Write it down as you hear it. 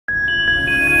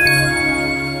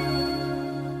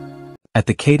At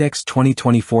the KADEX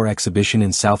 2024 exhibition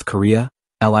in South Korea,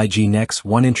 LIG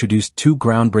Nex1 introduced two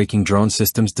groundbreaking drone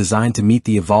systems designed to meet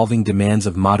the evolving demands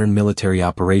of modern military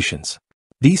operations.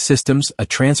 These systems, a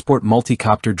transport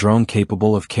multicopter drone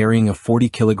capable of carrying a 40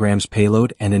 kg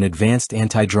payload and an advanced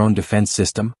anti-drone defense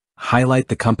system, highlight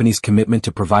the company's commitment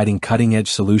to providing cutting-edge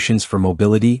solutions for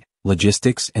mobility,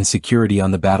 logistics, and security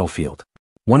on the battlefield.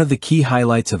 One of the key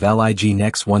highlights of LIG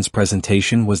Nex1's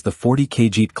presentation was the 40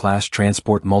 kg class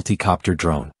transport multicopter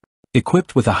drone.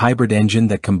 Equipped with a hybrid engine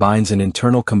that combines an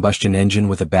internal combustion engine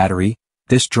with a battery,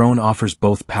 this drone offers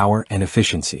both power and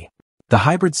efficiency. The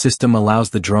hybrid system allows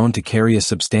the drone to carry a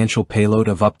substantial payload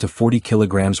of up to 40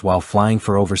 kg while flying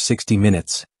for over 60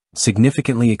 minutes,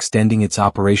 significantly extending its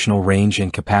operational range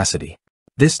and capacity.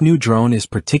 This new drone is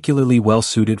particularly well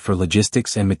suited for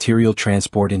logistics and material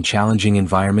transport in challenging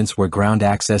environments where ground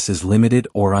access is limited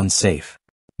or unsafe.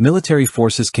 Military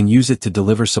forces can use it to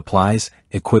deliver supplies,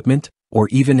 equipment, or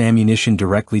even ammunition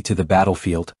directly to the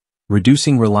battlefield,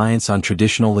 reducing reliance on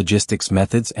traditional logistics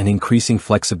methods and increasing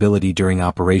flexibility during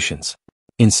operations.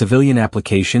 In civilian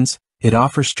applications, it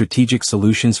offers strategic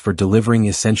solutions for delivering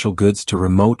essential goods to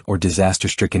remote or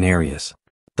disaster-stricken areas.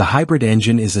 The hybrid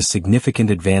engine is a significant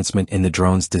advancement in the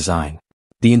drone's design.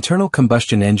 The internal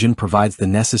combustion engine provides the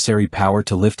necessary power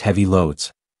to lift heavy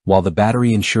loads, while the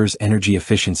battery ensures energy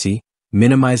efficiency,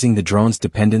 minimizing the drone's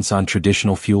dependence on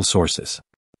traditional fuel sources.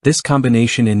 This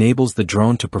combination enables the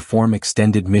drone to perform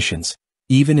extended missions,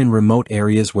 even in remote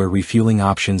areas where refueling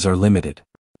options are limited.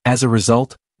 As a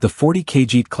result, the 40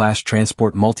 kg class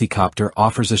transport multicopter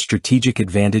offers a strategic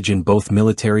advantage in both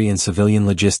military and civilian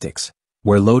logistics,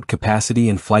 where load capacity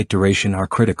and flight duration are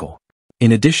critical.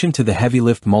 In addition to the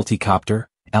heavy-lift multicopter,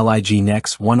 LIG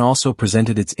Nex1 also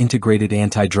presented its integrated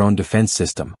anti-drone defense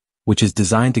system, which is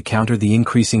designed to counter the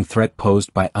increasing threat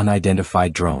posed by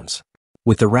unidentified drones.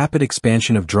 With the rapid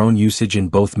expansion of drone usage in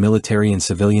both military and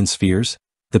civilian spheres,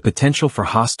 the potential for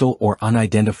hostile or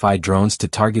unidentified drones to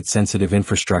target sensitive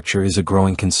infrastructure is a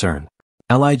growing concern.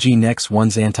 LIG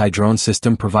Nex1's anti-drone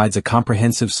system provides a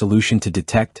comprehensive solution to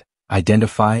detect,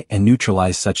 identify, and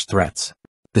neutralize such threats.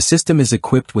 The system is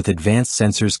equipped with advanced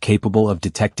sensors capable of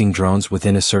detecting drones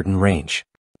within a certain range.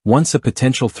 Once a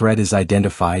potential threat is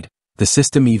identified, the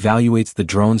system evaluates the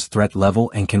drone's threat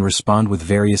level and can respond with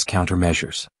various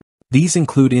countermeasures. These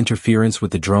include interference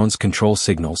with the drone's control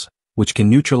signals, which can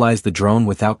neutralize the drone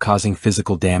without causing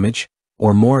physical damage,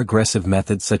 or more aggressive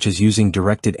methods such as using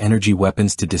directed energy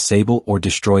weapons to disable or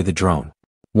destroy the drone.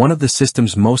 One of the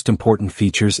system's most important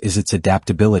features is its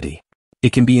adaptability.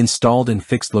 It can be installed in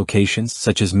fixed locations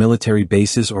such as military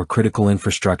bases or critical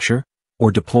infrastructure,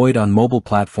 or deployed on mobile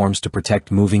platforms to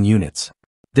protect moving units.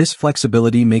 This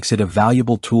flexibility makes it a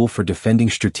valuable tool for defending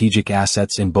strategic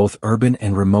assets in both urban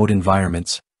and remote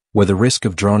environments, where the risk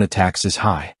of drone attacks is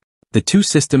high. The two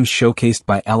systems showcased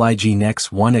by LIG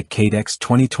Nex1 at KADEX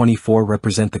 2024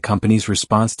 represent the company's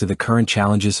response to the current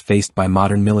challenges faced by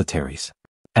modern militaries.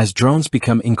 As drones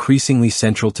become increasingly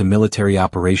central to military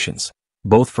operations,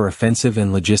 both for offensive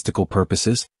and logistical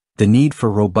purposes, the need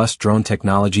for robust drone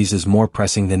technologies is more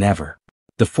pressing than ever.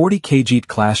 The 40 kg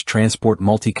class transport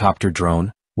multicopter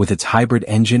drone, with its hybrid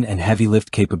engine and heavy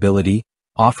lift capability,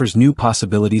 offers new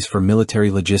possibilities for military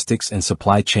logistics and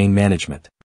supply chain management.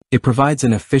 It provides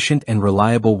an efficient and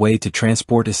reliable way to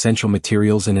transport essential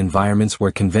materials in environments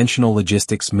where conventional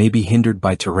logistics may be hindered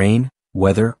by terrain,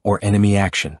 weather, or enemy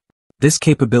action. This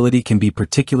capability can be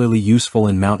particularly useful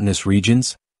in mountainous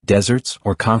regions, deserts,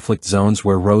 or conflict zones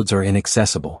where roads are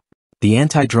inaccessible. The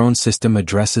anti-drone system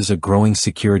addresses a growing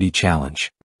security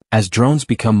challenge. As drones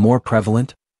become more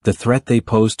prevalent, the threat they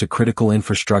pose to critical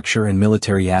infrastructure and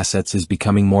military assets is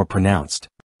becoming more pronounced.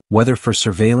 Whether for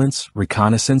surveillance,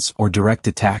 reconnaissance, or direct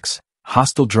attacks,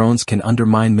 hostile drones can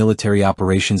undermine military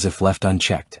operations if left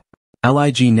unchecked.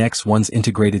 LIG Nex1's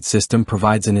integrated system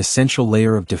provides an essential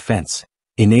layer of defense,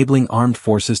 enabling armed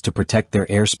forces to protect their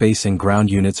airspace and ground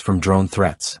units from drone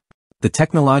threats. The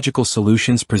technological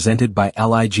solutions presented by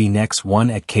LIG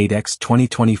Nex1 at KADEX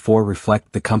 2024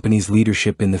 reflect the company's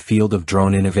leadership in the field of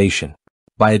drone innovation.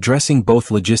 By addressing both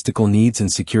logistical needs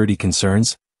and security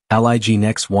concerns, LIG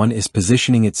Nex1 is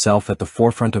positioning itself at the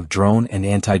forefront of drone and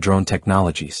anti-drone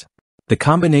technologies. The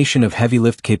combination of heavy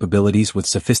lift capabilities with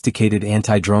sophisticated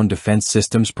anti-drone defense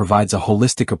systems provides a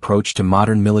holistic approach to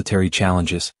modern military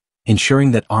challenges,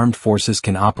 ensuring that armed forces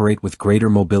can operate with greater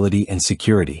mobility and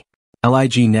security.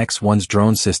 LIG Nex1's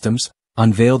drone systems,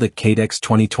 unveiled at KADEX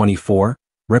 2024,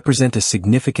 represent a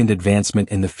significant advancement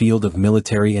in the field of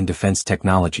military and defense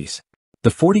technologies.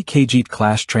 The 40 kg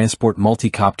class transport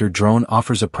multicopter drone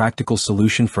offers a practical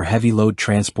solution for heavy load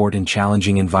transport in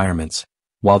challenging environments,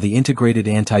 while the integrated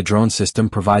anti-drone system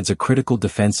provides a critical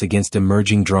defense against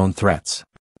emerging drone threats.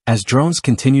 As drones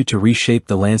continue to reshape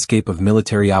the landscape of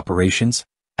military operations,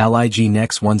 LIG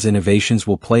Nex1's innovations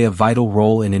will play a vital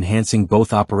role in enhancing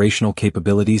both operational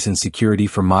capabilities and security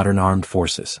for modern armed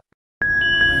forces.